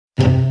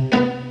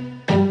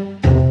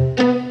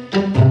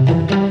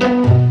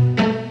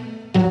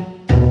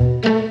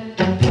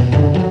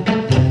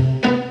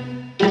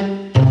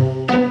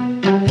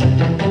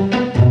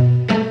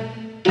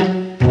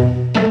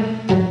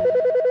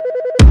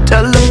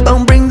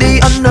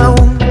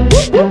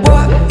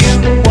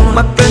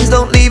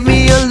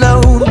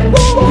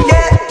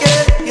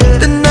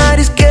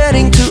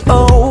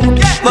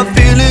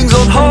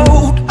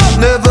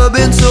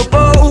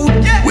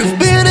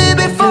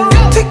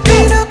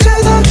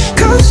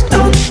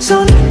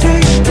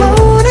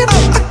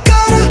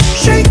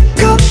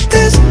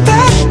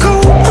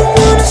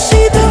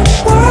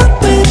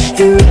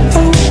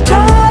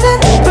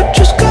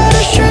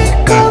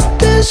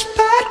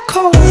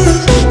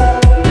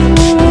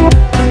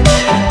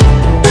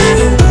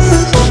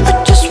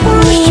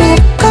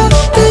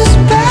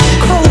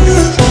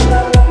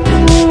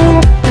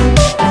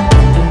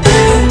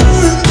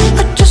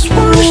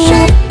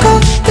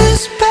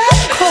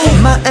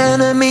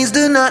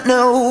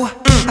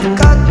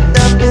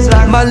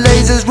my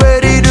laser's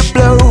ready to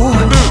blow.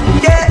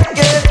 Yeah,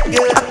 yeah,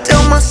 yeah. I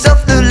tell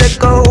myself to let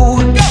go,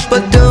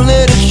 but don't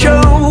let it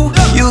show.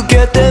 You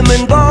get them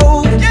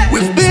involved.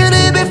 We've been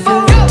here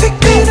before. Take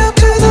me out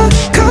to the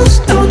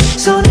coast on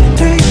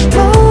Sunday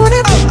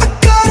morning. I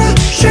gotta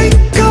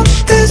shake up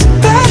this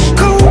bad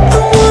cold. I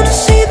wanna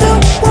see the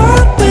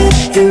world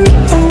with you,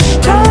 oh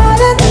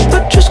darling,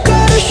 but just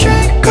gotta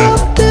shake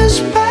up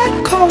this bad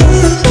cold.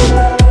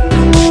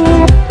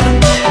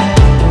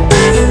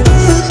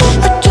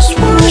 I just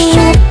wanna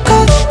shake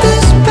up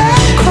this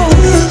bad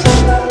cold.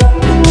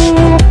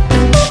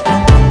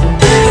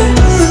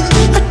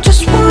 I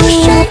just wanna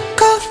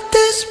shake off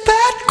this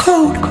bad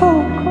cold.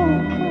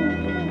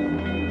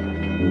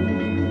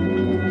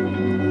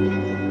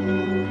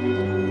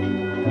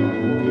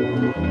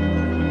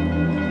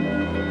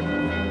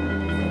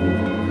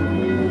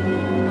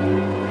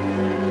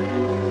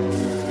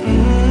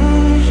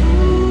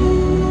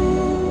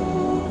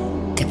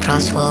 The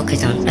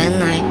crosswalkers on red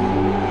light,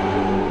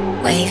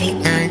 wavy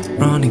lines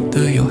Running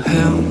through your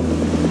hair,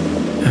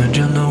 and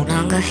you're no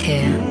longer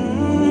here.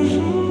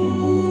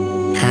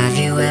 Have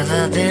you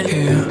ever been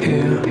here.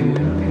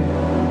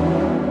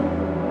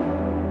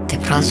 The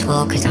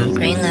crosswalkers on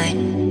green light,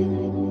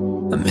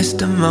 I miss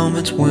the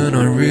moments when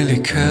I really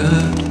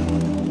cared.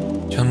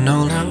 You're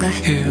no longer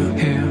here.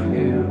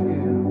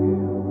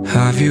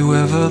 Have you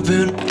ever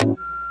been